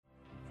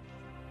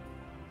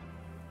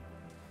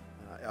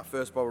Our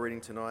first Bible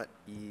reading tonight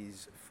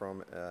is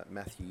from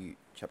Matthew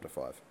chapter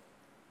 5.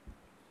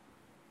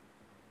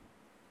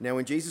 Now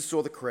when Jesus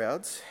saw the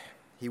crowds,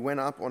 he went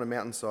up on a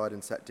mountainside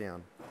and sat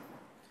down.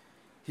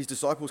 His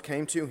disciples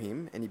came to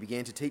him and he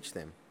began to teach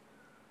them.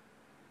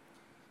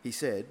 He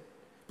said,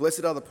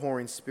 "Blessed are the poor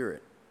in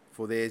spirit,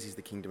 for theirs is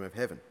the kingdom of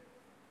heaven.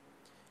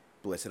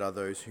 Blessed are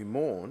those who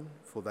mourn,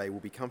 for they will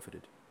be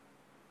comforted.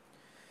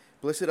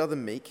 Blessed are the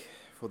meek,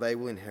 for they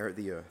will inherit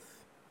the earth.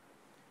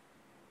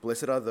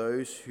 Blessed are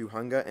those who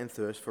hunger and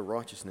thirst for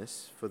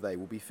righteousness, for they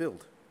will be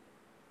filled.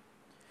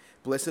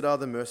 Blessed are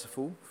the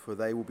merciful, for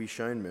they will be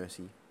shown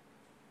mercy.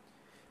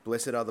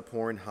 Blessed are the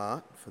poor in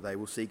heart, for they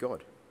will see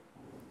God.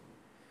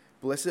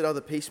 Blessed are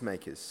the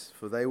peacemakers,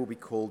 for they will be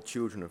called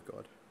children of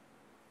God.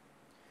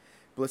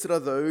 Blessed are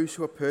those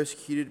who are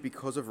persecuted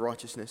because of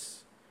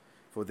righteousness,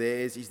 for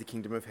theirs is the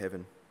kingdom of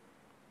heaven.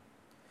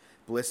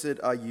 Blessed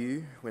are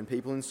you when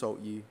people insult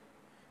you,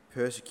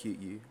 persecute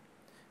you,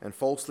 and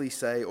falsely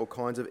say all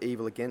kinds of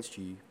evil against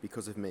you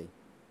because of me.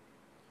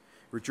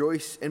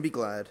 Rejoice and be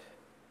glad,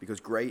 because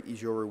great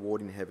is your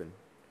reward in heaven.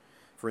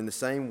 For in the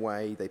same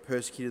way they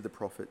persecuted the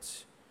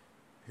prophets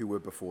who were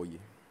before you."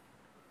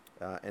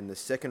 And the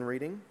second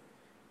reading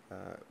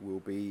will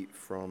be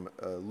from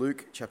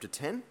Luke chapter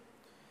 10,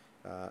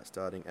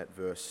 starting at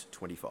verse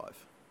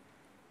 25.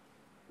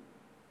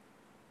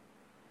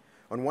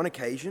 On one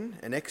occasion,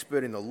 an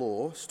expert in the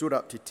law stood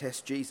up to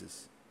test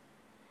Jesus.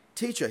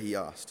 "Teacher," he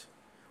asked,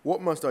 "what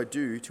must I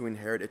do to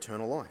inherit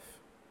eternal life?"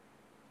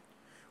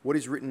 "What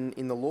is written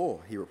in the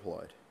law?" he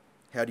replied.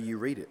 "How do you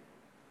read it?"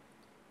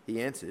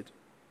 He answered,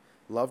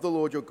 "Love the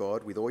Lord your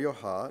God with all your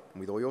heart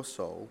and with all your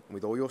soul and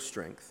with all your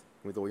strength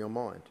and with all your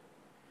mind,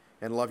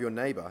 and love your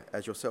neighbour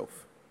as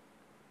yourself."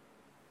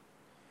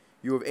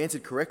 "You have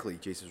answered correctly,"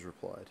 Jesus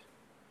replied.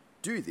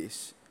 "Do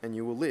this and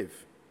you will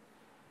live."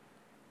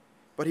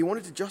 But he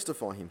wanted to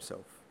justify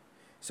himself,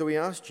 so he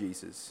asked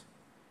Jesus,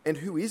 "And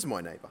who is my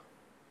neighbour?"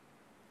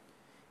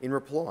 In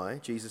reply,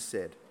 Jesus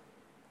said,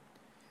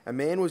 "A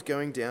man was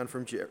going down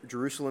from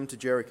Jerusalem to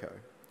Jericho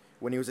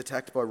when he was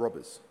attacked by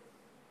robbers.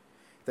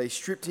 They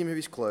stripped him of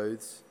his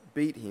clothes,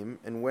 beat him,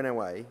 and went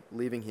away,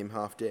 leaving him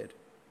half dead.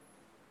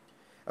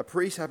 A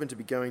priest happened to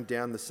be going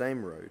down the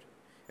same road,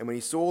 and when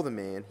he saw the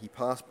man, he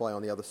passed by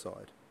on the other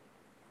side.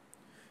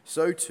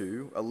 So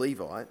too, a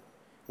Levite,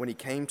 when he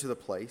came to the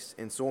place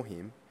and saw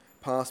him,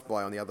 passed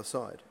by on the other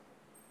side.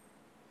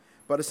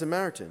 But a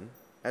Samaritan,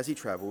 as he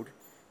travelled,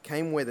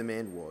 came where the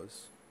man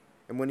was,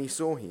 and when he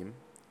saw him,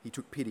 he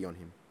took pity on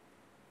him.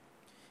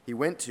 He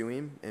went to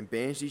him and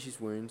bandaged his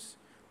wounds,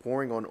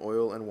 pouring on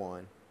oil and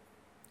wine.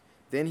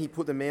 Then he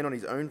put the man on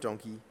his own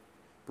donkey,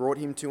 brought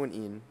him to an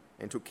inn,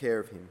 and took care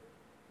of him.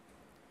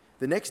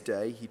 The next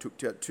day he took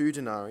 2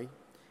 denarii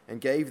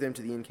and gave them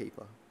to the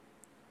innkeeper.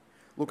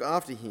 'Look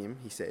after him,'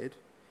 he said,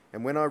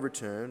 'and when I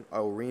return, I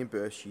will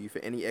reimburse you for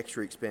any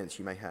extra expense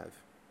you may have.'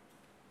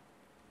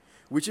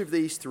 Which of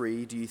these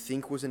 3 do you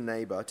think was a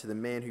neighbour to the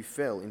man who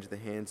fell into the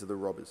hands of the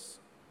robbers?"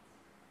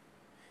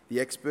 The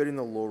expert in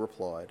the law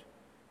replied,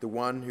 "The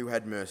one who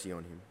had mercy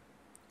on him."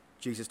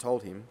 Jesus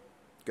told him,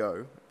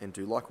 "Go and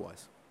do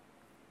likewise."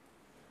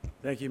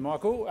 Thank you,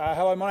 Michael.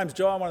 Hello, my name's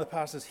John. I'm one of the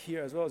pastors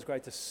here as well. It's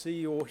great to see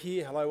you all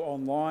here. Hello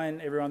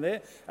online, everyone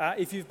there.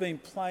 If you've been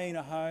playing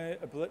at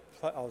home,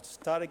 I'll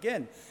start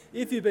again.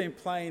 If you've been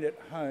playing at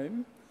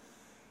home,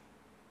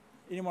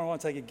 anyone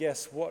want to take a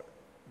guess what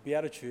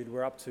beatitude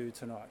we're up to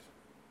tonight?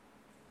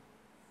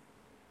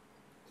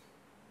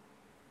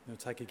 You'll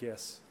take a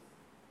guess.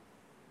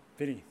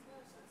 Vinny.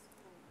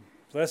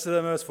 Blessed are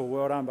the merciful.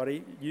 Well done,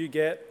 buddy. You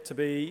get to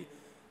be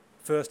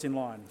first in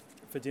line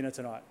for dinner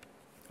tonight.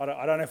 I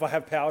don't know if I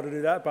have power to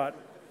do that, but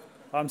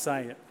I'm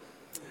saying it.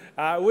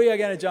 We are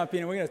going to jump in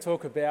and we're going to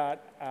talk about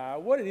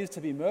what it is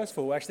to be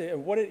merciful, actually,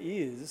 and what it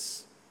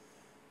is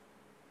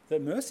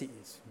that mercy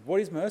is. What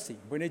is mercy?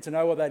 We need to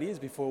know what that is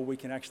before we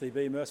can actually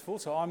be merciful.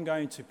 So I'm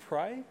going to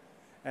pray,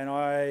 and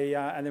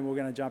then we're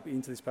going to jump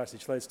into this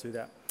passage. Let's do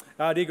that.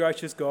 Dear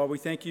gracious God, we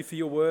thank you for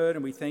your word,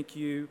 and we thank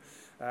you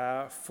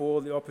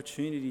for the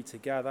opportunity to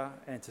gather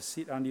and to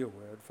sit under your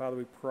word. Father,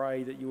 we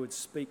pray that you would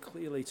speak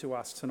clearly to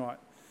us tonight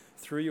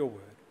through your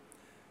word.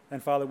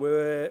 And Father,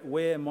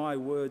 where my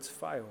words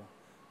fail,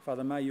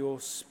 Father, may your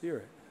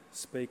Spirit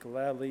speak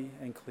loudly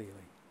and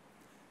clearly.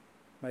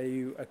 May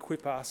you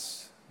equip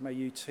us, may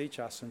you teach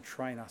us and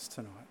train us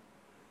tonight,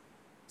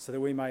 so that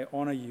we may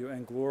honour you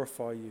and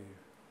glorify you,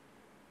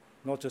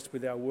 not just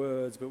with our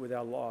words, but with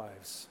our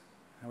lives.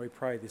 And we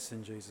pray this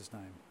in Jesus'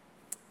 name.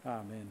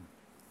 Amen.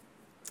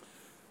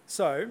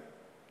 So,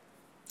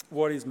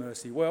 what is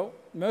mercy? Well,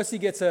 mercy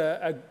gets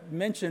a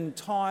mention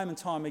time and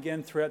time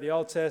again throughout the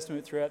Old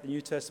Testament, throughout the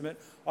New Testament.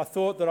 I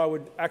thought that I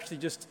would actually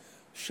just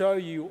show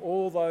you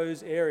all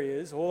those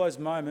areas, all those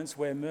moments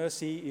where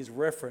mercy is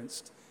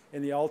referenced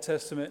in the Old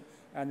Testament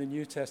and the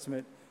New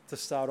Testament to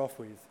start off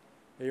with.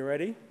 Are you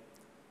ready?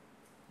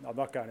 No, I'm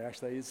not going to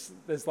actually.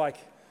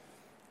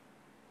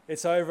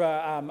 It's over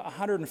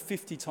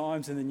 150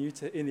 times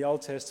in the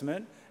Old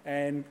Testament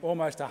and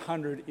almost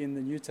 100 in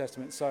the New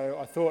Testament. So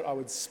I thought I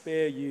would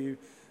spare you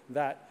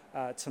that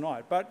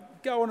tonight.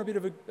 But go on a bit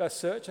of a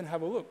search and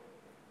have a look.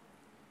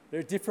 There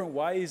are different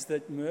ways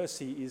that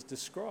mercy is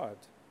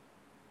described.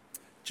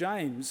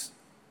 James,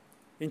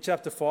 in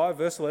chapter 5,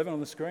 verse 11 on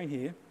the screen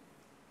here,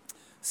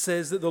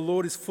 says that the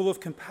Lord is full of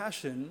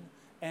compassion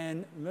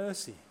and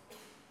mercy.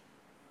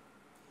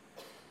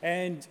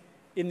 And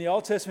in the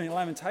Old Testament in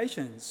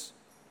Lamentations,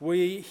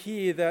 we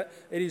hear that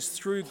it is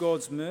through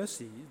God's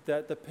mercy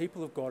that the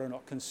people of God are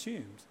not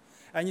consumed.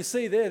 And you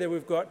see there that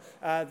we've got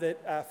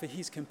that for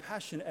his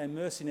compassion and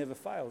mercy never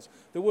fails.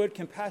 The word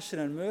compassion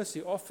and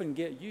mercy often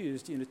get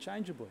used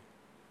interchangeably.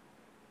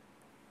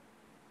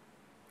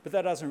 But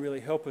that doesn't really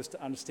help us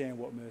to understand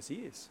what mercy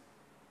is.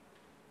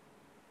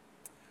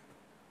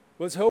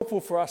 Well, it's helpful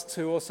for us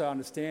to also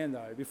understand,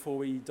 though, before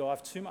we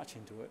dive too much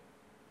into it,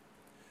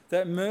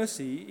 that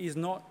mercy is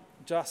not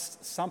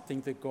just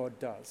something that God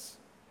does.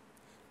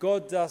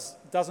 God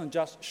doesn't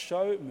just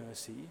show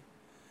mercy.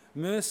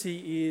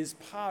 Mercy is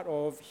part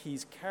of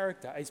his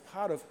character. It's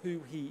part of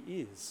who he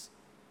is.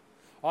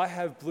 I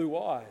have blue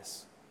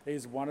eyes. It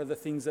is one of the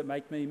things that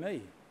make me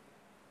me.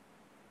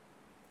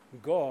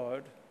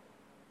 God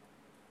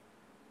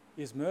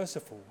is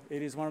merciful.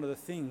 It is one of the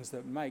things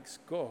that makes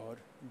God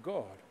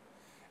God.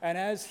 And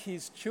as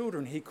his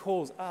children, he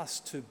calls us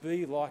to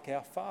be like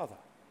our Father,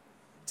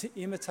 to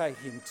imitate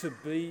him, to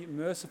be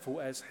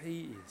merciful as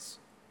he is.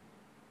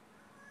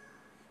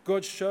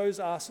 God shows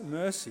us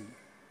mercy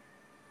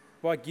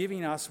by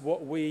giving us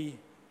what we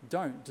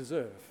don't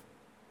deserve.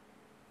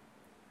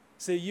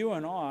 See, you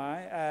and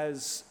I,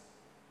 as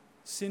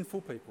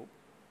sinful people,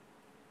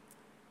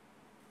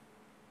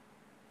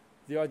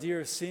 the idea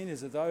of sin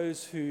is that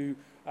those who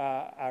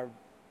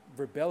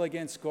rebel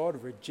against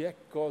God,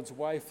 reject God's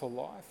way for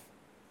life,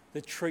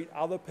 that treat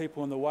other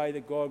people in the way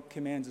that God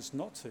commands us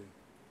not to.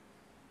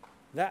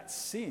 That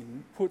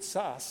sin puts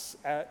us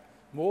at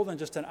more than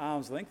just an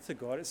arm's length to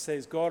God. It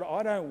says, God,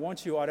 I don't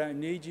want you, I don't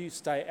need you,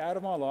 stay out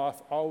of my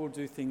life, I will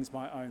do things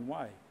my own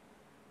way.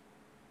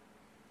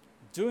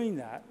 Doing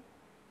that,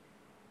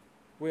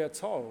 we are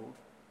told,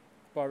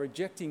 by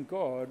rejecting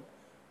God,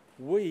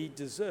 we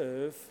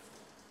deserve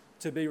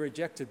to be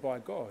rejected by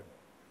God.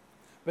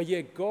 But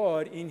yet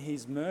God, in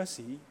his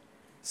mercy,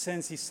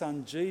 sends his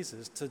son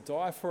Jesus to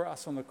die for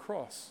us on the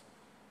cross,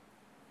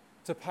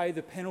 to pay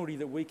the penalty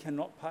that we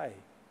cannot pay,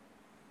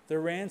 the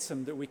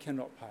ransom that we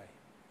cannot pay,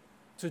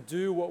 to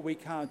do what we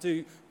can't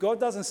do. God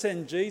doesn't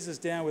send Jesus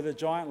down with a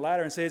giant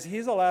ladder and says,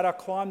 here's a ladder,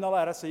 climb the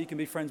ladder so you can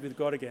be friends with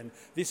God again.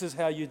 This is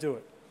how you do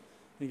it.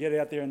 You get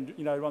out there and,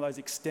 one of those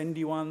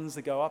extendy ones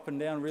that go up and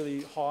down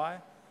really high.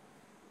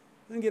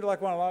 He doesn't get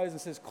like one of those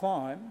and says,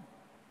 climb.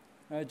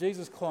 No,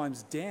 Jesus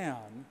climbs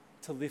down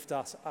to lift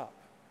us up.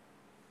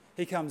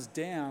 He comes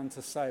down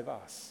to save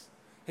us.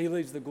 He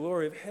leaves the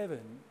glory of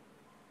heaven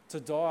to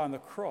die on the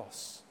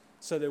cross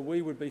so that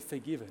we would be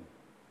forgiven.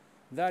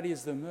 That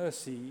is the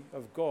mercy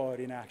of God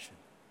in action.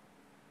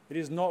 It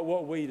is not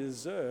what we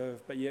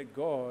deserve, but yet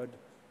God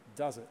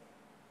does it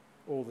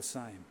all the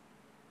same.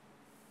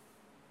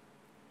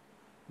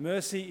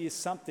 Mercy is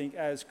something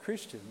as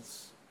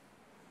Christians,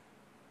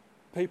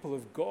 people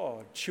of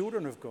God,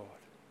 children of God,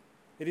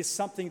 it is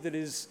something that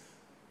is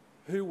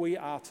who we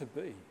are to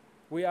be.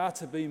 We are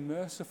to be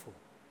merciful.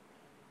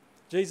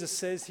 Jesus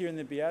says here in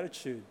the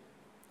Beatitude,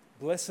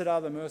 blessed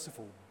are the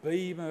merciful,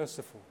 be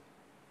merciful.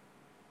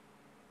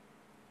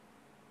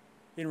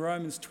 In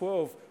Romans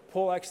 12,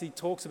 Paul actually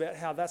talks about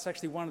how that's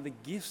actually one of the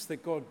gifts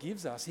that God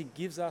gives us. He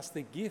gives us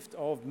the gift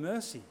of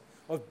mercy,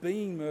 of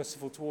being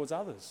merciful towards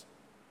others.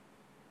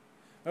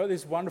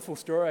 This wonderful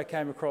story I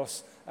came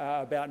across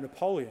about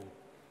Napoleon.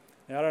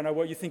 Now, I don't know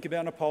what you think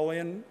about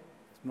Napoleon.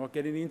 I'm not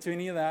getting into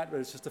any of that, but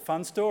it's just a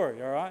fun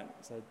story, all right?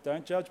 So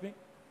don't judge me.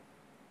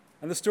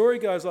 And the story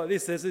goes like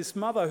this. There's this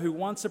mother who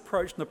once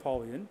approached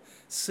Napoleon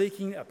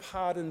seeking a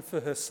pardon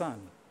for her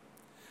son.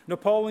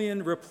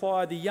 Napoleon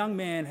replied, the young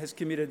man has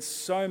committed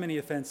so many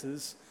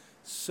offences,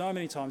 so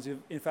many times.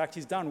 In fact,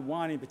 he's done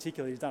one in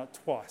particular. He's done it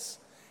twice.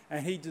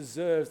 And he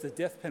deserves the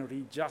death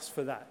penalty just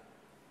for that.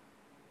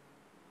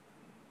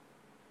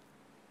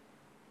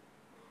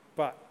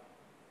 But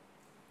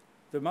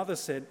the mother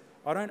said,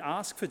 I don't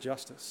ask for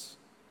justice.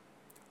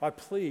 I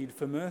plead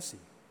for mercy.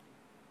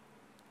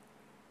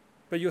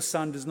 But your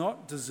son does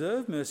not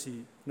deserve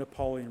mercy,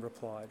 Napoleon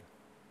replied.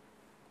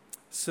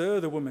 Sir,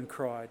 the woman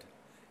cried,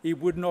 it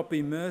would not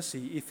be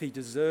mercy if he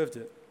deserved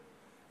it,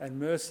 and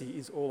mercy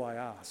is all I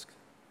ask.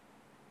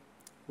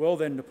 Well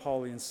then,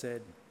 Napoleon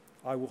said,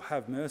 I will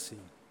have mercy.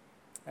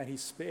 And he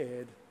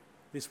spared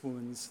this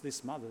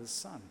mother's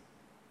son.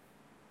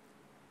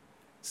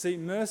 See,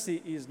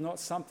 mercy is not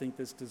something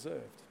that's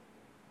deserved.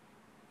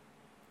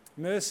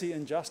 Mercy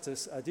and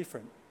justice are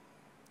different.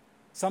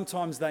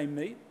 Sometimes they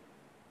meet.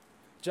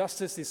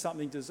 Justice is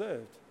something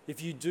deserved.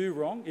 If you do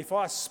wrong, if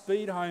I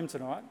speed home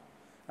tonight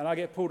and I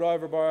get pulled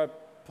over by a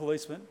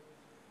policeman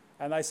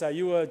and they say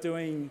you were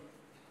doing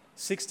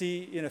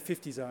 60 in a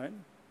 50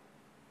 zone,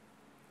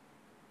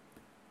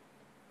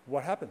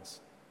 what happens?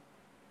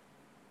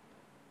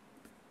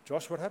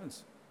 Josh, what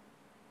happens?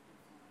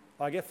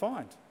 I get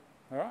fined,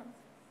 all right?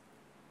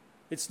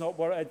 It's not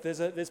what,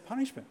 there's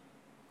punishment.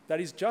 That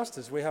is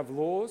justice. We have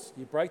laws,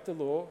 you break the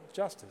law,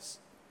 justice.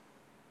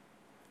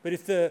 But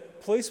if the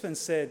policeman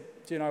said,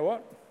 do you know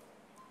what?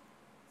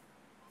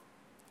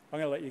 I'm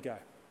going to let you go.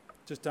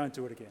 Just don't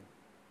do it again.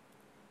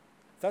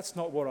 That's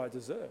not what I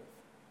deserve.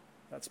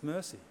 That's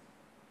mercy.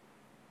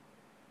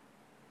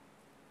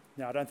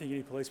 Now, I don't think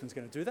any policeman's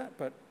going to do that,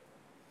 but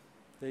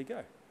there you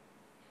go.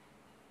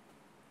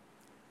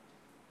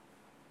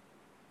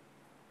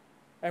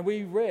 And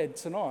we read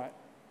tonight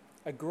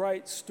a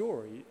great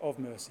story of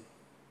mercy.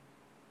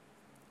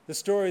 The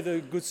story of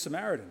the Good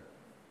Samaritan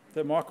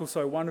that Michael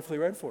so wonderfully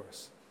read for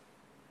us.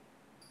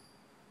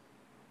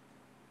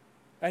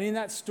 And in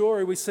that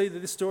story, we see that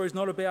this story is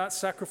not about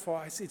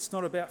sacrifice, it's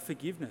not about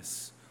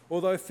forgiveness,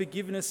 although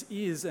forgiveness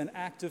is an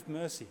act of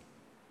mercy.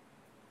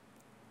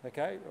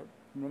 Okay,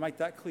 I'm going to make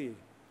that clear.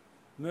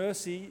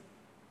 Mercy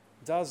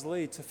does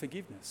lead to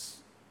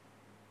forgiveness,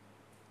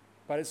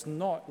 but it's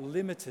not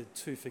limited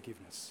to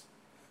forgiveness.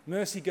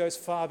 Mercy goes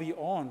far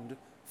beyond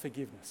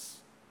forgiveness.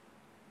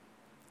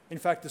 In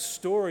fact, the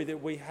story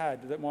that we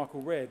had, that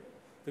Michael read,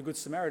 the Good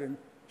Samaritan,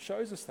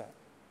 shows us that.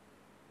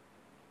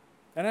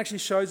 And actually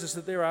shows us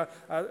that there are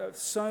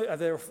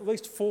at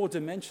least 4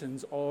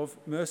 dimensions of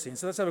mercy. And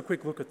so let's have a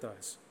quick look at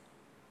those.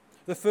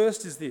 The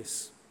first is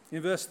this,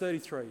 in verse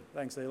 33.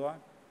 Thanks, Eli.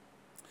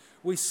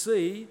 We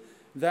see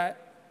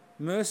that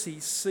mercy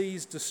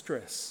sees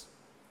distress.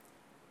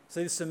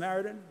 See, the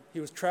Samaritan,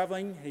 he was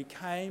travelling, he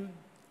came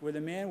where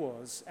the man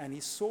was, and he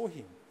saw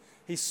him.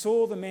 He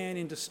saw the man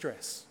in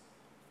distress.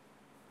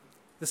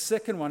 The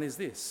second one is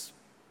this.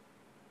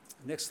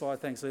 Next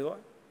slide, thanks, Eli.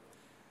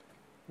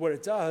 What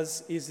it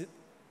does is,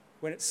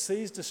 when it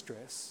sees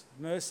distress,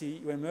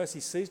 when mercy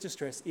sees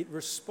distress, it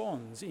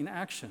responds in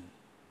action.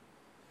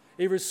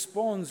 It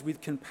responds with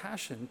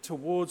compassion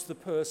towards the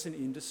person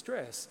in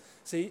distress.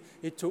 See,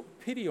 it took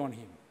pity on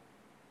him.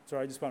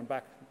 Sorry, I just went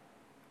back.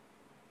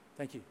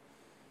 Thank you.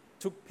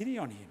 Took pity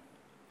on him,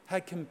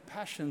 had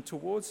compassion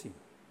towards him.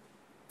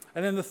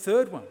 And then the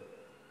third one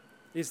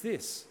is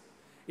this.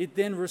 It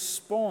then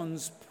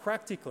responds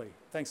practically.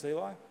 Thanks,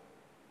 Eli.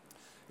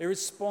 It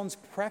responds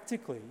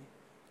practically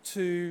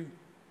to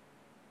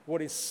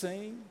what is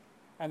seen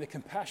and the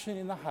compassion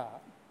in the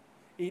heart.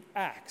 It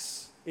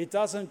acts. It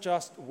doesn't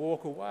just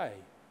walk away.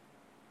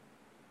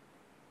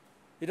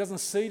 It doesn't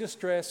see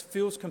distress,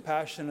 feels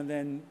compassion, and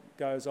then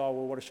goes, oh,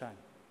 well, what a shame.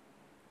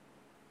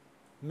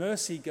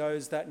 Mercy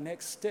goes that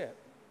next step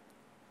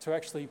to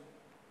actually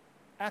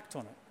act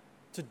on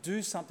it, to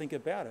do something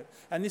about it.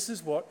 And this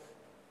is what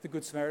the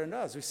Good Samaritan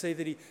does. We see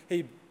that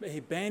he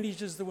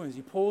bandages the wounds,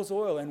 he pours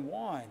oil and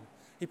wine.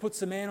 He puts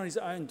the man on his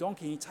own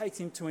donkey, and he takes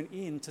him to an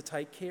inn to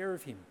take care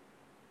of him.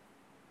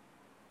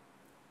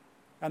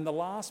 And the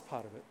last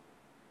part of it,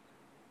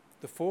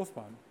 the fourth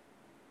one,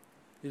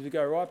 is we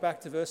go right back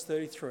to verse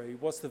 33.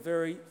 What's the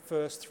very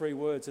first 3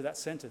 words of that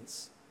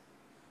sentence?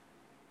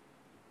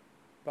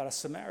 But a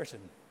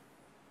Samaritan.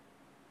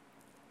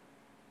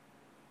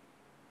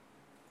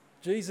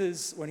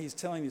 Jesus, when he's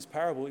telling this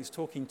parable, is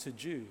talking to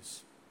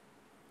Jews.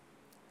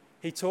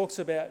 He talks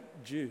about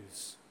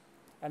Jews.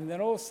 And then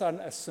all of a sudden,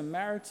 a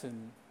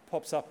Samaritan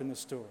pops up in the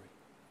story.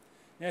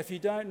 Now, if you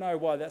don't know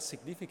why that's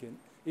significant,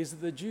 is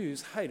that the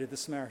Jews hated the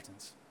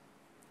Samaritans.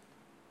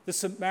 The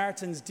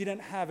Samaritans didn't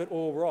have it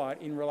all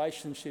right in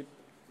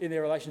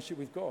their relationship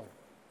with God.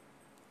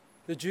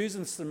 The Jews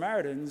and the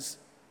Samaritans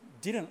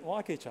didn't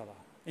like each other.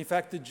 In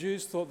fact, the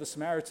Jews thought the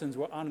Samaritans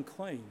were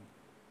unclean.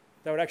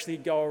 They would actually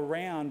go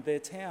around their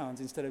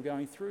towns instead of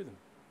going through them.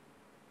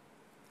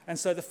 And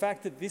so the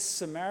fact that this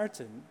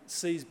Samaritan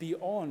sees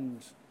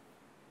beyond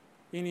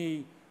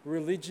any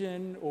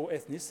religion or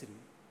ethnicity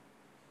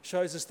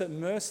shows us that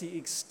mercy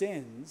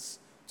extends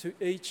to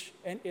each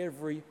and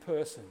every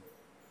person.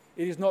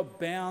 It is not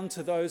bound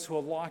to those who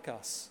are like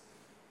us,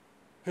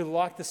 who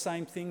like the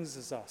same things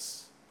as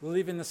us,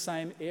 live in the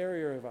same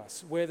area of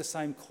us, wear the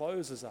same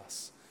clothes as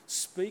us,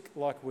 speak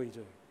like we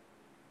do.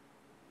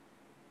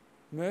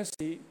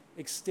 Mercy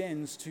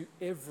extends to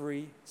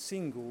every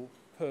single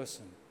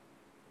person,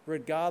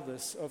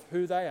 regardless of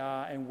who they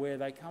are and where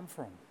they come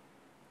from.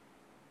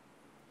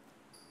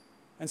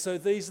 And so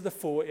these are the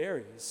 4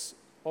 areas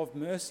of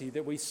mercy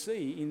that we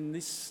see in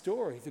this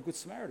story, the Good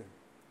Samaritan.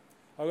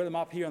 I've got them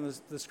up here on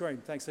the screen.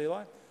 Thanks,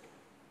 Eli.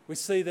 We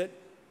see that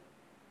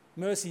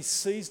mercy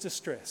sees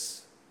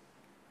distress.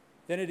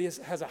 Then it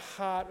has a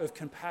heart of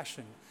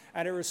compassion,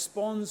 and it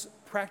responds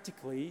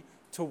practically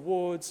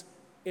towards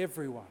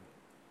everyone.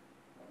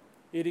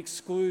 It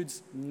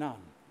excludes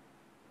none.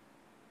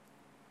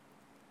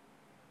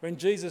 When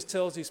Jesus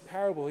tells this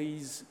parable,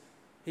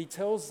 he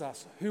tells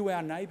us who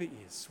our neighbour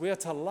is. We are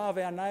to love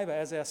our neighbour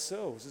as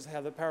ourselves, is how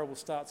the parable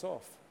starts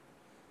off.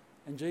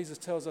 And Jesus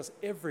tells us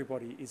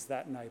everybody is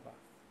that neighbour.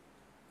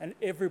 And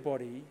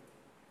everybody,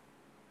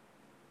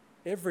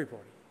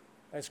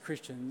 as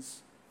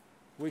Christians,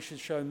 we should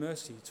show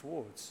mercy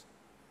towards.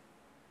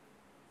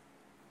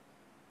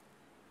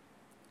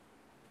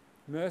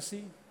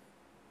 Mercy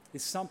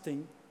is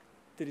something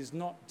that is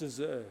not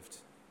deserved.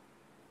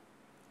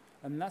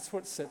 And that's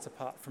what sets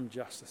apart from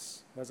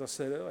justice, as I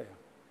said earlier.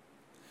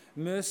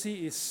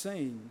 Mercy is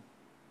seen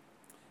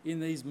in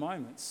these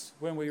moments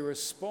when we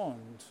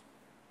respond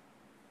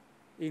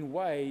in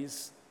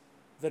ways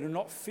that are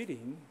not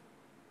fitting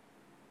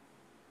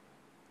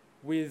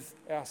with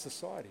our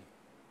society.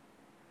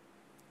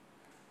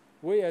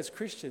 We as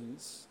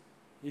Christians,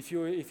 if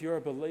you're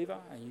a believer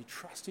and you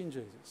trust in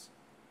Jesus,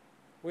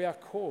 we are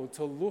called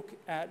to look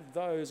at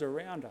those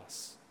around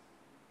us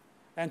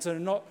and to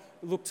not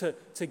look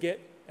to get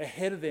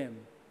ahead of them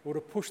or to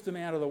push them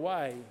out of the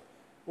way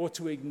or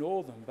to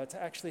ignore them, but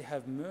to actually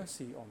have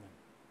mercy on them,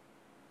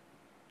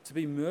 to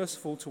be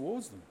merciful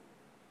towards them.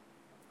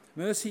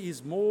 Mercy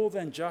is more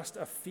than just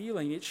a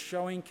feeling, it's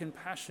showing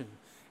compassion.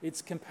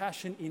 It's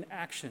compassion in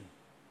action.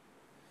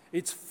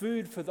 It's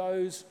food for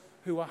those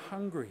who are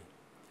hungry.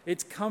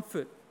 It's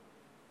comfort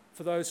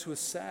for those who are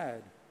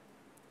sad.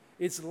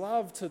 It's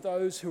love to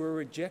those who are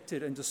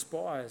rejected and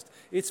despised.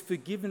 It's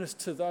forgiveness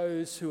to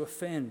those who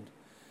offend.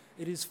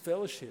 It is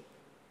fellowship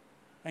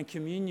and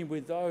communion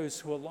with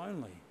those who are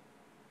lonely.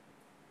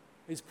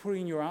 It's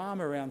putting your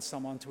arm around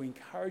someone to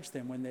encourage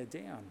them when they're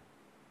down.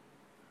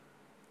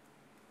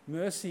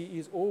 Mercy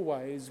is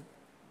always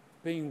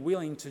being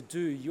willing to do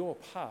your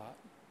part.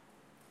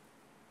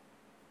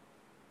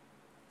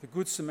 The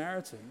Good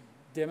Samaritan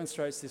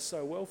demonstrates this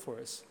so well for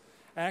us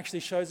and actually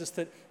shows us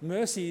that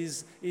mercy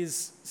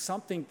is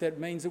something that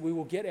means that we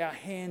will get our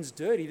hands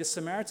dirty. The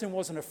Samaritan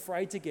wasn't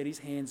afraid to get his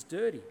hands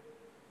dirty.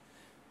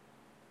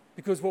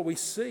 Because what we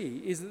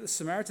see is that the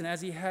Samaritan,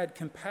 as he had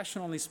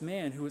compassion on this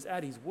man who was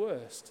at his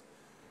worst,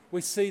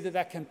 we see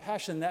that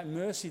compassion, that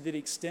mercy that he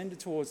extended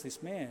towards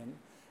this man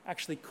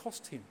actually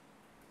cost him.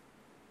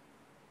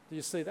 Do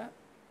you see that?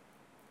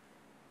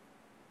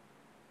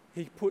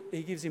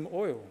 He gives him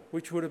oil,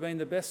 which would have been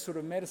the best sort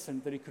of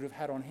medicine that he could have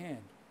had on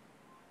hand.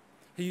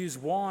 He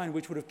used wine,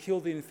 which would have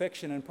killed the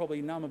infection and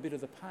probably numb a bit of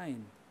the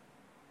pain.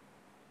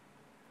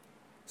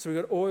 So we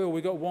got oil,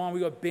 we got wine, we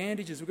got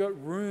bandages, we got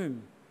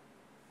room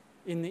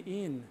in the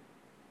inn,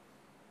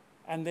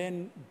 and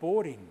then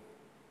boarding.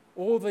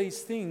 All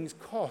these things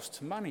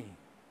cost money.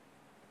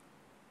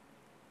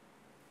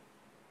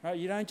 Right?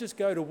 You don't just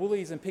go to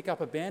Woolies and pick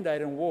up a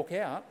Band-Aid and walk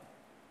out.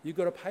 You've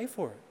got to pay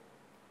for it.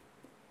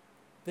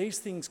 These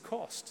things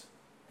cost.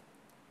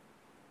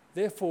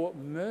 Therefore,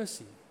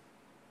 mercy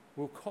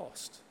will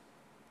cost.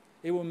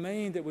 It will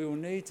mean that we will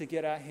need to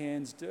get our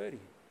hands dirty.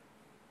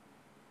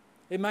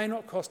 It may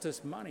not cost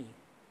us money,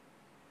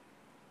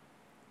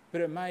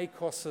 but it may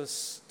cost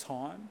us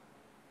time.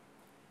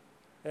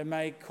 It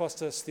may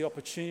cost us the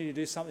opportunity to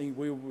do something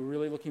we were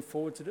really looking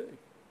forward to do.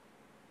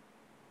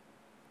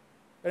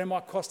 And it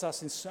might cost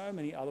us in so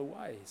many other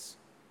ways.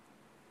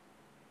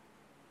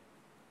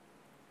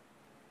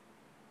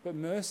 But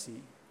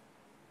mercy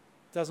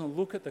doesn't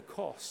look at the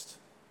cost.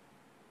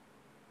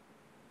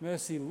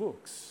 Mercy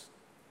looks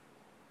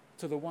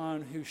to the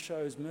one who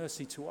shows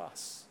mercy to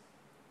us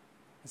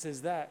and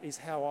says, that is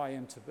how I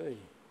am to be.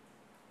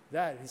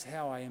 That is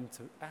how I am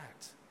to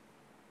act.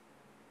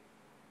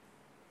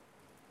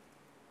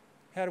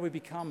 How do we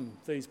become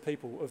these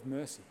people of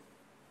mercy?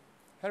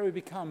 How do we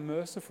become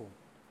merciful?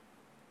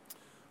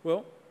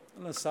 Well,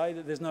 I'm going to say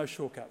that there's no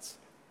shortcuts.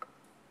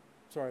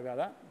 Sorry about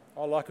that.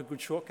 I like a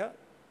good shortcut.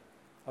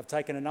 I've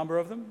taken a number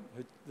of them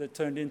that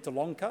turned into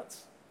long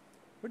cuts.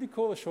 What do you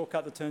call a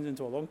shortcut that turns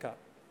into a long cut?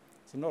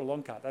 It's not a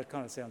long cut. That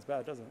kind of sounds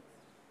bad, doesn't it?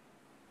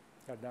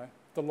 I don't know.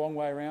 The long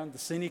way around, the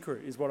scenic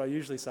route is what I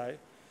usually say.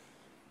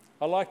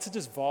 I like to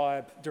just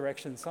vibe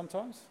directions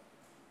sometimes.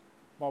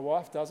 My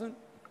wife doesn't.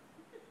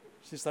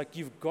 She's like,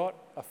 you've got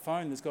a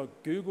phone that's got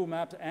Google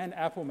Maps and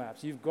Apple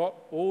Maps. You've got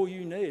all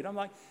you need. I'm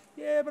like,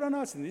 yeah, but I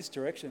know it's in this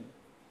direction.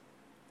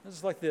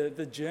 It's like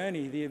the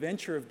journey, the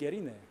adventure of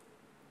getting there.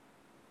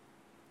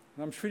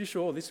 And I'm pretty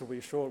sure this will be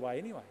a short way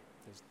anyway.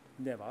 There's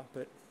never,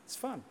 but it's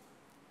fun.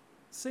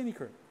 Scenic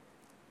route.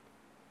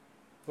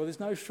 Well, there's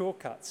no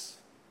shortcuts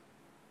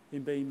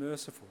in being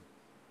merciful.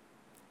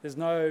 There's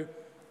no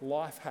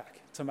life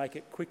hack to make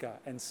it quicker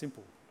and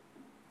simple.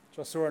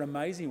 So I saw an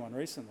amazing one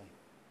recently.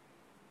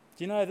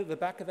 Do you know that the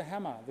back of the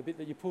hammer, the bit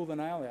that you pull the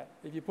nail out,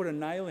 if you put a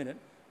nail in it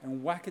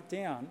and whack it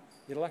down,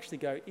 it'll actually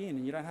go in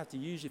and you don't have to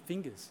use your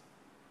fingers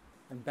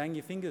and bang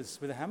your fingers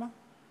with a hammer?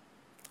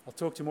 I'll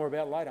talk to you more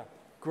about it later.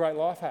 Great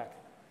life hack.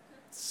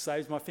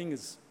 Saves my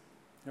fingers.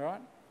 All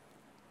right?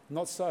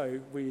 Not so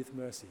with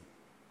mercy.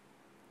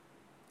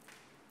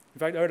 In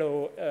fact, I heard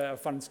a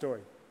fun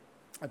story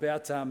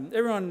about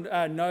everyone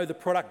know the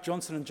product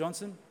Johnson &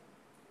 Johnson?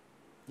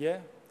 Yeah?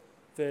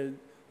 The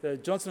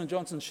Johnson &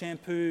 Johnson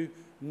shampoo,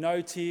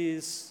 no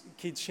tears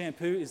kids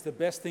shampoo is the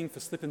best thing for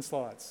slip and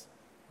slides.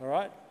 All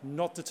right?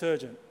 Not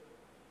detergent.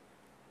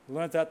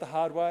 Learned that the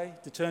hard way.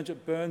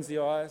 Detergent burns the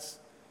eyes.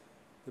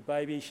 The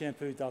baby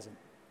shampoo doesn't.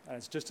 And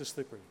it's just as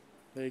slippery.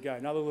 There you go.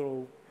 Another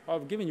little...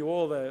 I've given you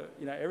all the...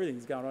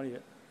 everything's going on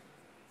here.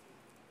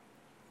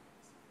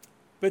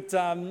 But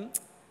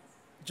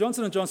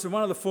Johnson & Johnson,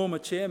 one of the former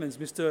chairmen,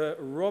 Mr.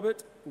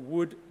 Robert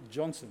Wood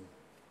Johnson,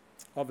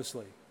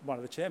 obviously one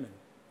of the chairmen.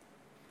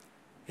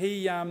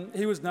 He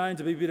was known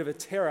to be a bit of a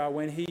terror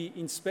when he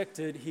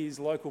inspected his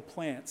local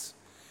plants.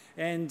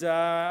 And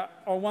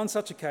on one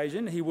such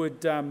occasion, he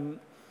would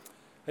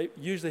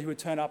Usually he would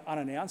turn up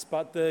unannounced,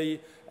 but the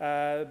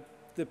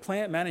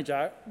plant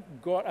manager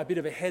got a bit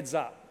of a heads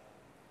up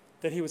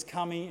that he was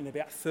coming in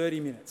about 30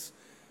 minutes.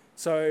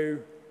 So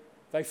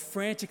they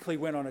frantically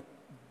went on a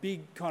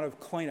big kind of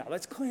clean-up.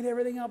 Let's clean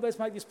everything up. Let's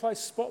make this place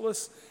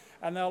spotless.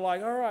 And they were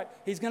like, all right,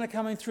 he's going to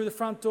come in through the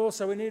front door,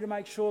 so we need to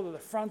make sure that the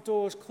front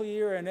door is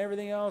clear and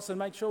everything else, and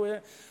make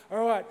sure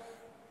all right,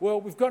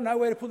 well, we've got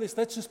nowhere to put this.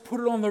 Let's just put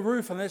it on the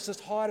roof and let's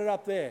just hide it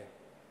up there.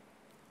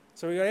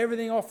 So we got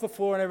everything off the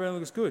floor and everything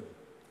looks good.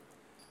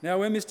 Now,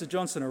 when Mr.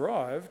 Johnson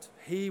arrived,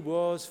 he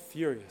was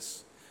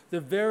furious. The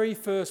very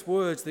first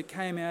words that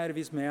came out of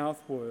his mouth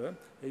were,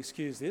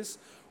 excuse this,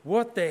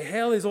 "What the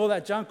hell is all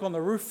that junk on the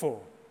roof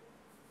for?"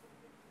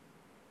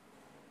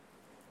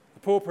 The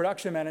poor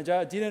production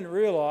manager didn't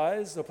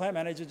realise, the plant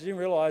manager didn't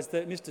realise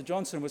that Mr.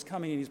 Johnson was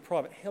coming in his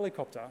private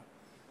helicopter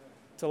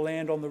to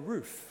land on the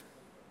roof.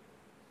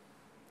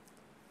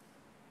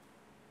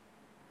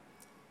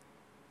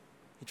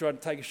 He tried to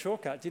take a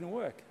shortcut, it didn't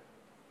work.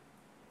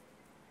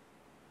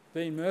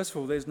 Being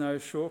merciful, there's no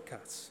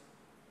shortcuts.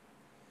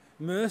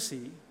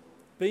 Mercy,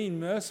 being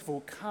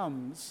merciful,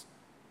 comes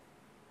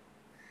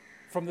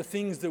from the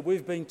things that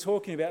we've been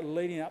talking about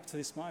leading up to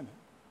this moment.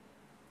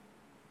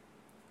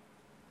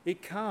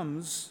 It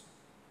comes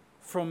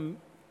from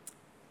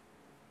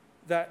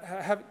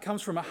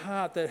comes from a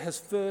heart that has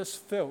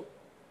first felt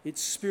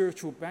its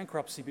spiritual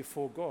bankruptcy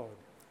before God,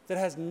 that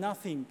has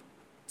nothing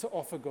to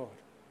offer God,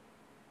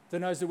 that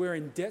knows that we're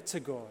in debt to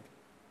God.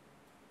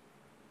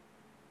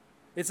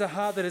 It's a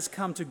heart that has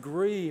come to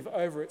grieve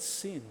over its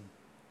sin,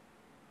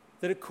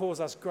 that it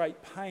caused us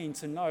great pain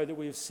to know that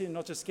we have sinned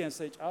not just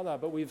against each other,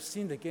 but we have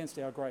sinned against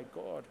our great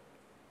God.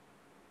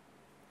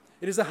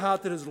 It is a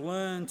heart that has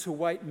learned to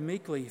wait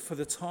meekly for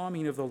the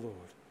timing of the Lord.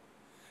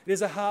 It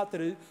is a heart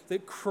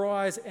that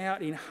cries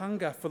out in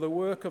hunger for the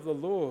work of the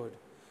Lord,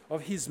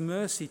 of his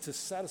mercy to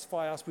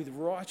satisfy us with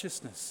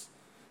righteousness,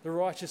 the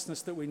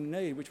righteousness that we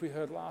need, which we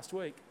heard last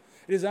week.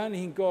 It is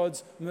only in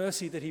God's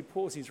mercy that he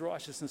pours his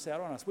righteousness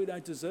out on us. We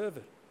don't deserve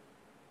it.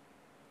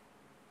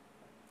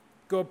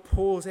 God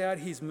pours out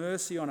his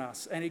mercy on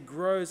us, and it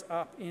grows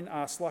up in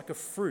us like a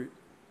fruit,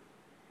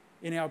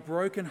 in our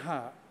broken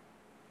heart,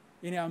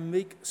 in our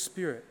meek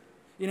spirit,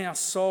 in our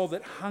soul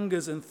that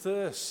hungers and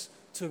thirsts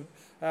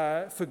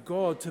for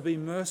God to be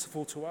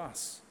merciful to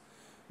us.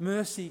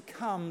 Mercy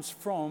comes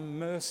from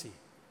mercy.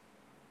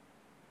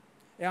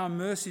 Our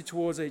mercy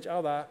towards each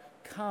other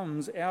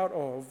comes out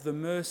of the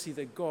mercy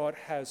that God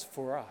has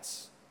for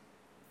us.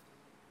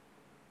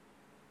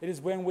 It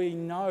is when we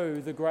know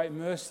the great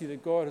mercy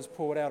that God has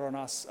poured out on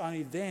us,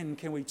 only then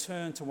can we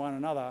turn to one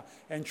another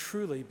and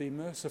truly be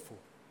merciful.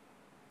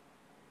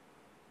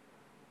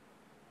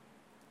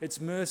 Its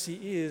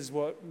mercy is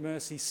what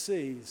mercy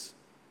sees.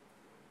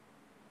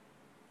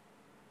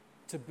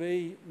 To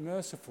be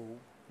merciful,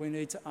 we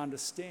need to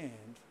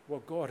understand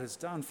what God has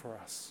done for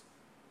us.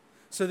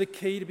 So the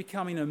key to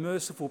becoming a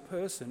merciful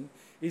person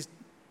is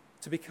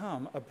to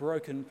become a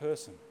broken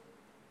person.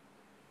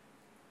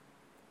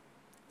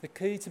 The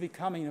key to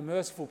becoming a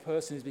merciful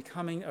person is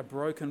becoming a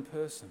broken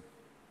person.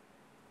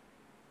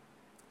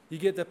 You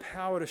get the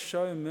power to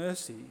show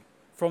mercy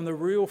from the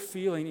real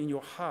feeling in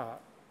your heart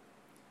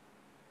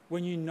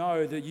when you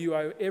know that you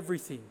owe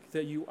everything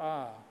that you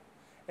are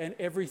and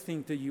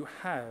everything that you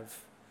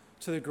have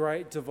to the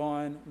great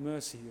divine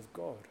mercy of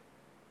God.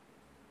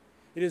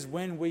 It is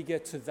when we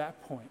get to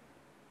that point,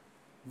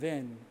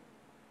 then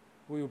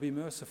we will be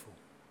merciful.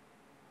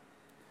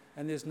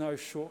 And there's no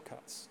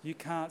shortcuts. You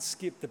can't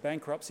skip the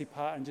bankruptcy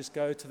part and just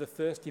go to the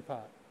thirsty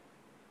part.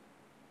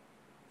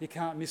 You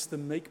can't miss the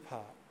meek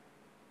part.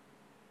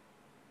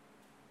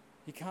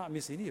 You can't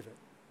miss any of it.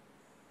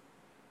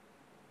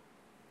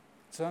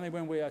 It's only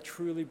when we are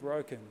truly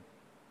broken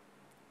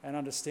and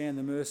understand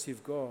the mercy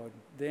of God,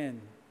 then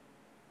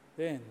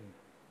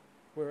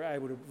we're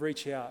able to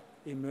reach out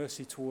in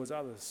mercy towards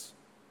others.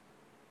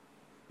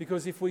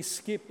 Because if we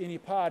skip any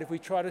part, if we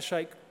try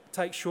to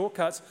take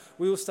shortcuts,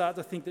 we will start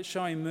to think that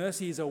showing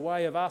mercy is a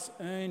way of us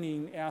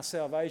earning our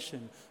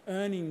salvation,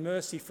 earning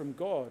mercy from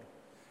God.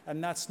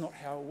 And that's not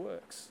how it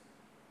works.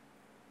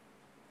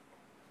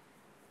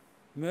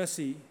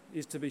 Mercy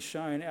is to be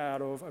shown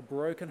out of a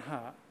broken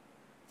heart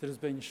that has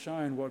been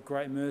shown what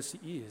great mercy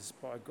is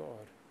by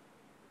God.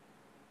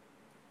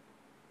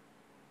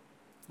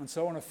 And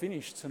so I want to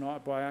finish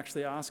tonight by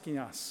actually asking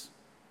us,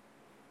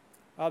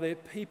 are there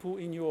people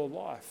in your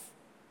life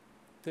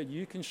that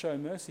you can show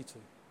mercy to?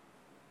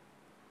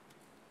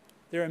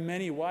 There are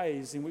many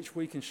ways in which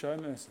we can show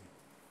mercy.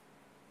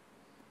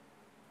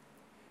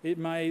 It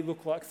may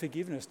look like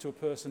forgiveness to a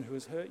person who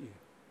has hurt you.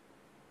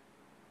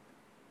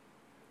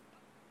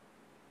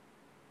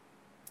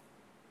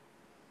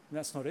 And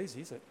that's not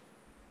easy, is it?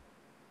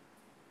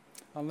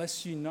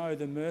 Unless you know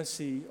the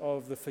mercy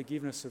of the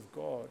forgiveness of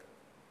God,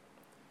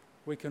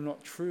 we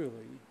cannot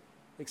truly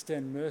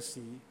extend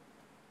mercy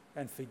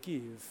and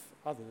forgive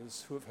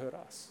others who have hurt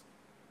us.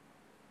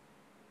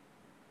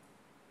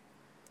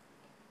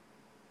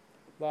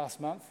 Last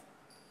month,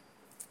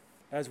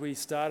 as we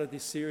started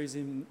this series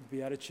in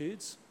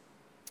Beatitudes,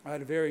 I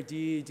had a very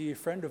dear, dear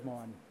friend of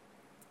mine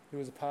who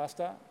was a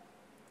pastor.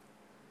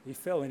 He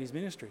fell in his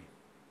ministry.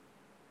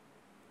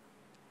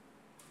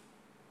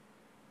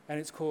 And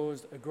it's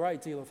caused a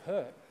great deal of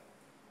hurt,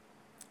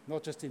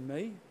 not just in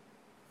me,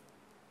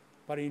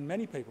 but in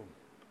many people.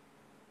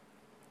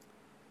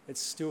 It's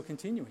still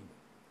continuing.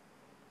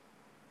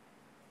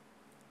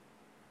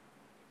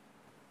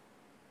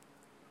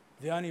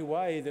 The only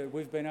way that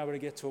we've been able to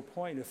get to a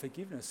point of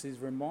forgiveness is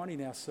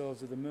reminding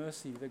ourselves of the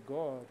mercy that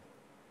God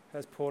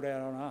has poured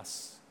out on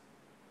us,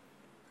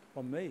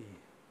 on me,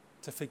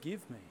 to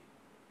forgive me,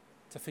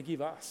 to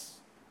forgive us.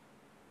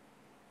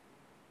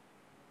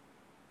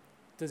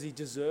 Does he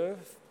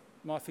deserve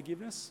my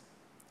forgiveness?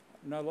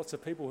 I know lots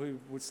of people who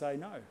would say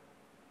no.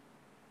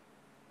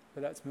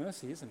 But that's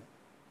mercy, isn't it?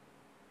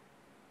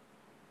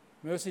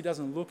 Mercy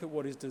doesn't look at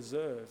what is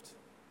deserved.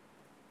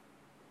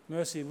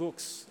 Mercy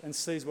looks and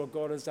sees what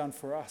God has done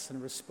for us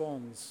and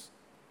responds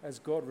as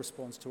God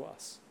responds to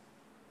us.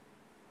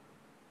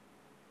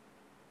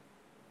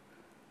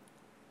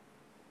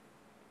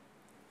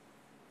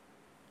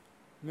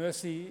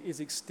 Mercy is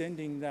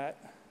extending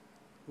that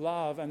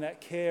love and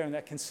that care and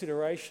that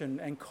consideration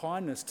and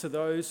kindness to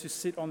those who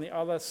sit on the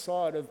other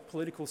side of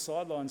political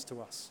sidelines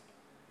to us.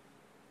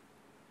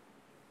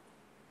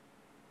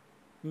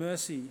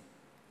 Mercy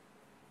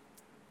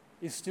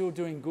is still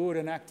doing good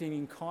and acting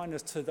in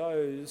kindness to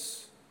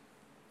those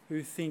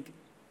who think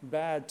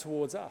bad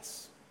towards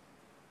us.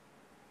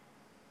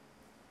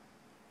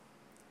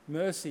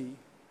 Mercy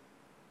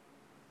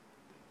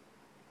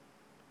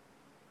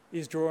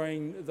is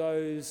drawing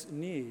those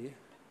near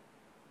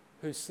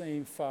who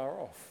seem far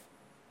off,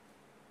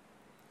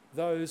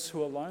 those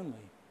who are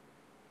lonely,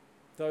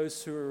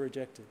 those who are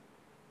rejected,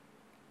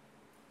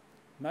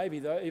 maybe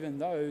even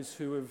those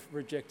who have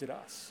rejected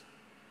us.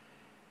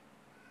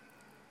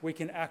 We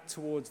can act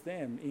towards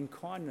them in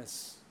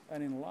kindness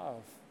and in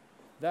love.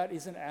 That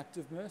is an act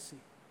of mercy.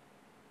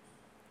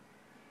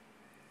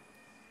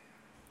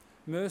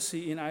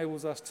 Mercy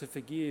enables us to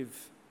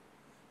forgive,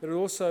 but it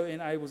also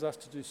enables us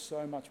to do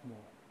so much more.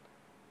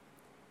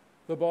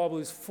 The Bible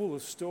is full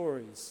of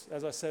stories,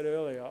 as I said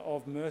earlier,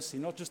 of mercy,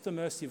 not just the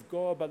mercy of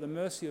God, but the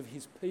mercy of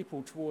his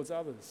people towards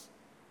others.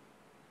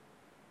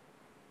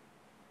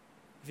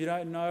 If you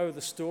don't know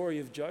the story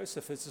of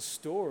Joseph, it's a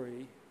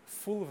story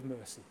full of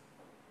mercy.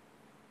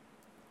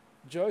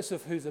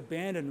 Joseph, who's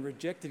abandoned,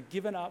 rejected,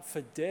 given up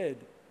for dead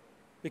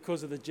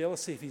because of the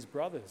jealousy of his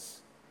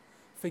brothers,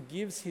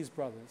 forgives his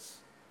brothers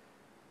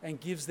and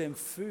gives them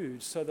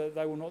food so that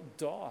they will not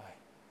die.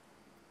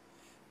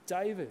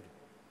 David,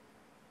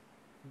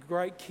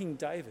 great King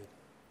David,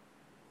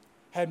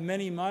 had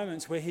many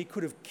moments where he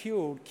could have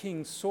killed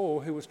King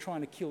Saul, who was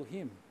trying to kill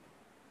him.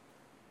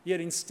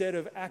 Yet instead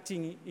of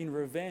acting in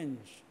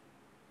revenge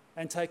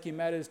and taking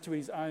matters to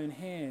his own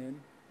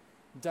hand,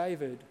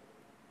 David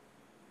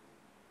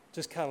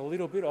just cut a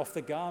little bit off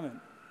the garment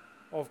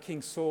of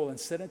King Saul and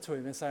sent it to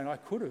him and saying, I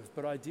could have,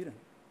 but I didn't.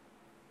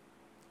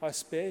 I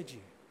spared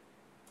you.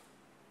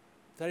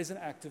 That is an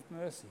act of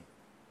mercy.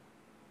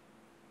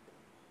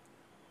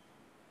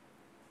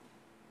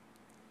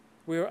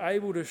 We are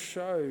able to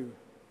show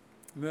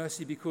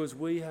mercy because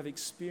we have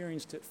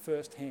experienced it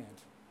firsthand.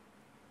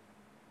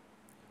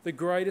 The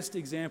greatest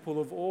example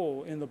of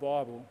all in the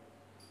Bible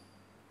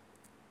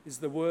is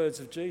the words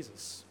of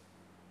Jesus,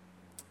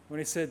 when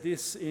he said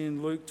this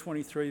in Luke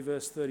 23,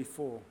 verse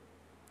 34,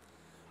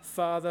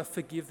 Father,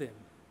 forgive them,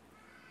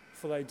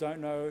 for they don't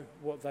know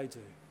what they do.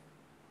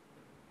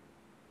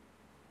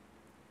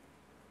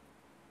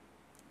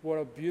 What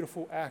a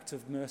beautiful act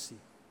of mercy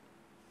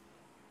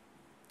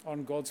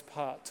on God's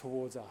part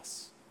towards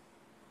us.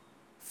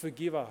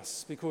 Forgive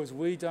us because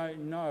we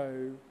don't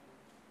know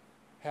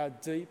how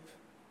deep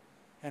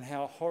and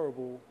how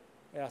horrible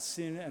our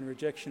sin and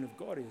rejection of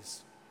God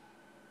is.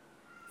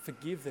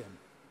 Forgive them.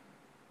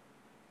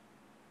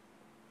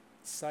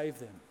 Save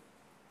them.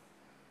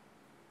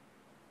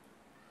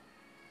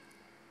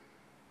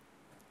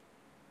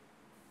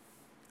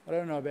 I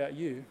don't know about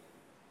you,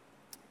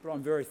 but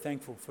I'm very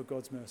thankful for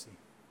God's mercy.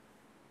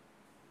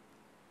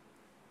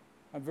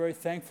 I'm very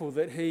thankful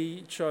that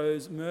he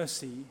chose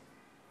mercy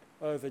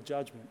over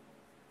judgment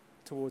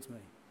towards me.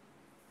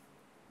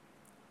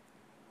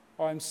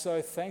 I'm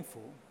so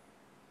thankful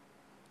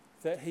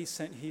that he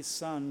sent his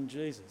son,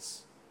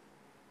 Jesus,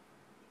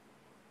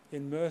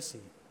 in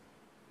mercy,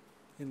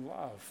 in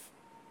love,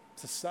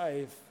 to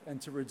save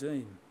and to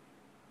redeem,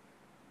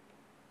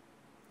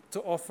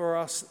 to offer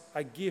us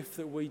a gift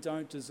that we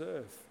don't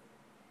deserve.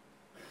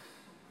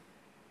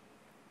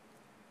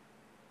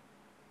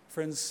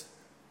 Friends,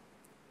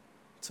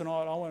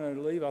 tonight I want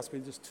to leave us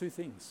with just two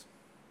things.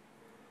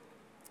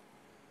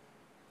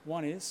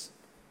 One is,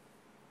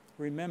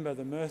 remember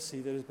the mercy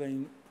that has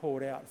been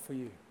poured out for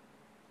you.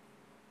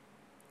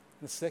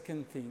 The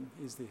second thing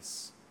is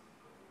this.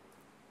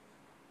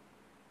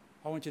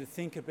 I want you to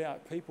think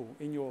about people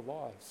in your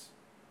lives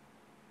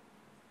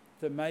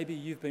that maybe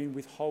you've been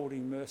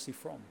withholding mercy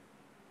from.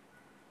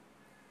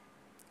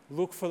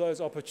 Look for those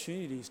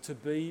opportunities to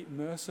be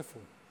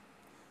merciful,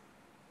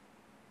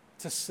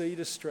 to see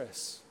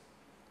distress,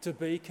 to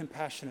be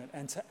compassionate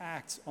and to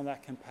act on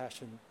that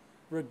compassion,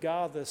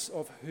 regardless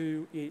of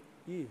who it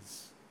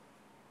is.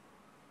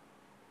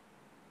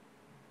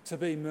 To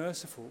be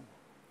merciful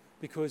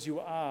because you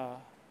are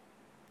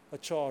a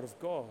child of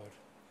God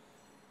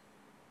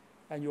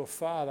and your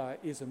Father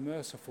is a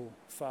merciful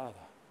Father.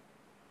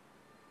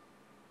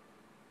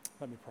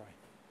 Let me pray.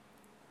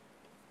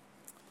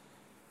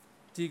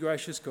 Dear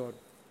gracious God,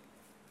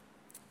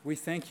 we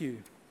thank you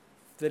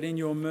that in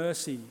your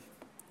mercy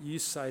you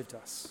saved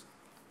us.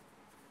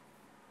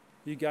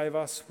 You gave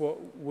us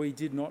what we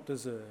did not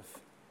deserve.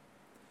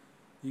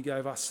 You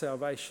gave us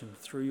salvation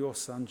through your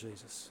Son,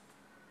 Jesus.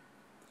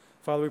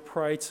 Father, we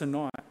pray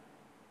tonight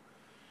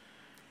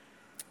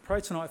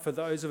for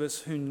those of us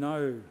who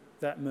know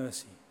that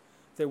mercy,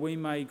 that we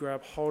may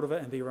grab hold of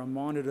it and be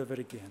reminded of it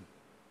again.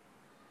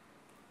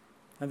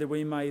 And that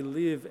we may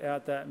live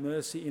out that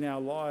mercy in our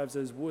lives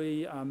as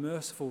we are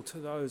merciful to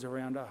those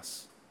around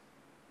us.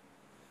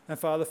 And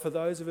Father, for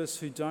those of us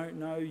who don't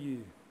know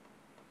you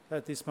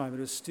at this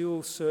moment, are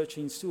still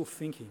searching, still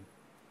thinking,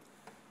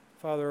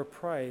 Father, I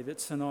pray that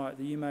tonight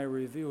that you may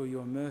reveal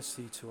your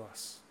mercy to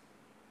us,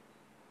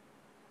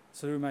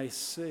 so that we may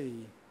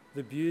see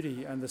the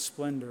beauty and the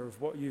splendour of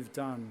what you've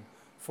done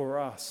for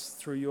us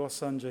through your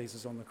Son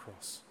Jesus on the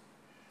cross.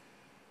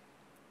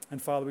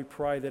 And Father, we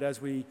pray that as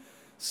we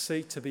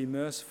seek to be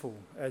merciful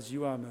as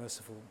you are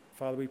merciful,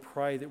 Father, we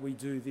pray that we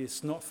do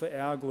this not for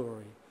our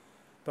glory,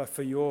 but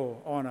for your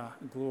honour,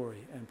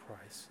 glory and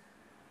praise.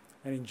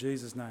 And in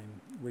Jesus'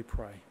 name we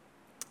pray.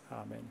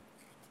 Amen.